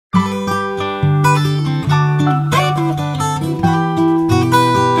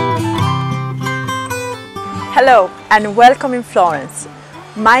Hello and welcome in Florence.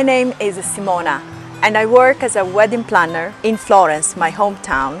 My name is Simona and I work as a wedding planner in Florence, my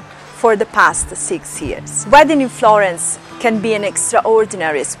hometown, for the past 6 years. Wedding in Florence can be an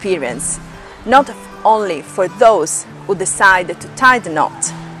extraordinary experience, not only for those who decide to tie the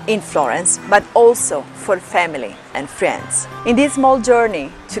knot in Florence, but also for family and friends. In this small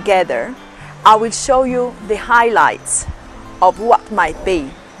journey together, I will show you the highlights of what might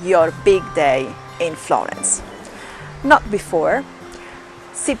be your big day in Florence. Not before,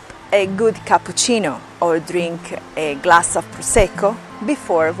 sip a good cappuccino or drink a glass of Prosecco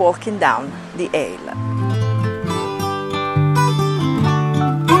before walking down the aisle.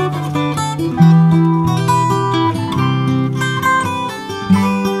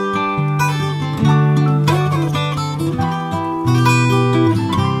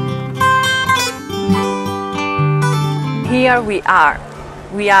 Here we are.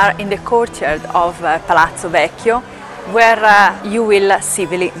 We are in the courtyard of Palazzo Vecchio, where you will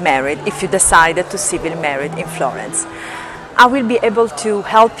civilly married if you decided to civilly married in Florence. I will be able to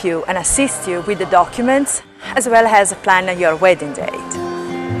help you and assist you with the documents as well as plan your wedding date.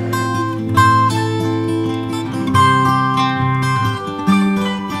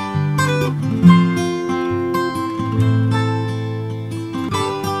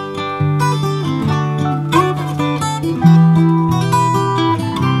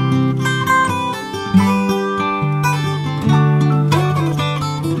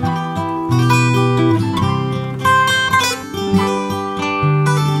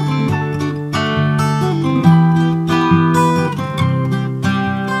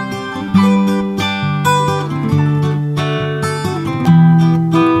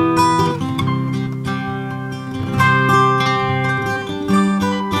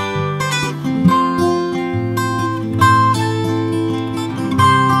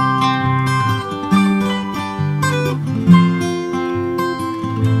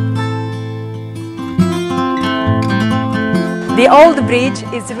 The old bridge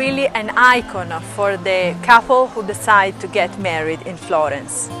is really an icon for the couple who decide to get married in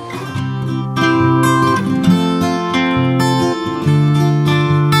Florence.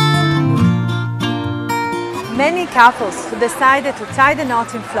 Many couples who decided to tie the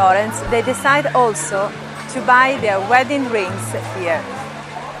knot in Florence, they decide also to buy their wedding rings here.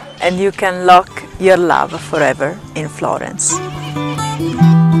 And you can lock your love forever in Florence.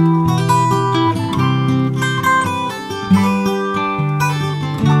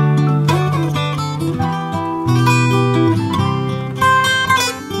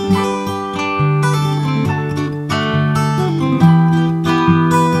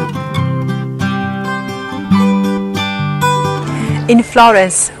 In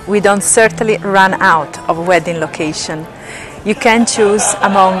Florence, we don't certainly run out of wedding location. You can choose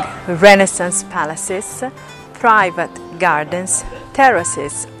among Renaissance palaces, private gardens,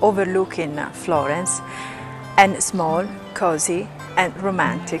 terraces overlooking Florence, and small, cozy and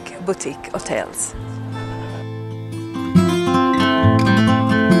romantic boutique hotels.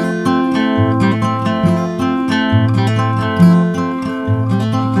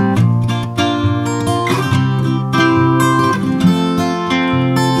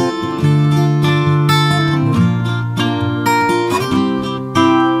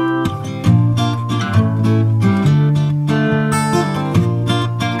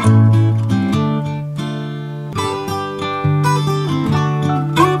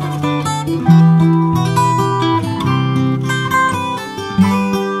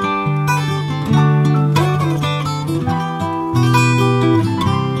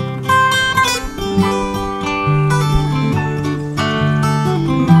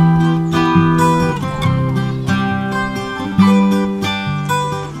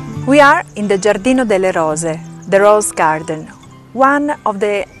 We are in the Giardino delle Rose, the Rose Garden, one of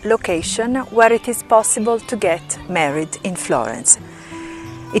the locations where it is possible to get married in Florence.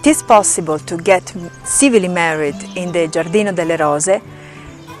 It is possible to get civilly married in the Giardino delle Rose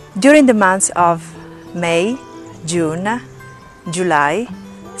during the months of May, June, July,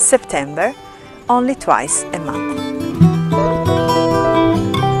 September, only twice a month.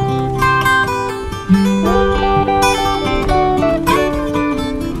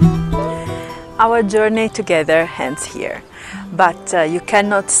 Our journey together ends here, but you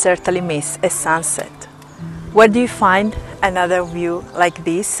cannot certainly miss a sunset. Where do you find another view like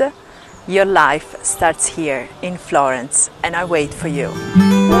this? Your life starts here in Florence, and I wait for you.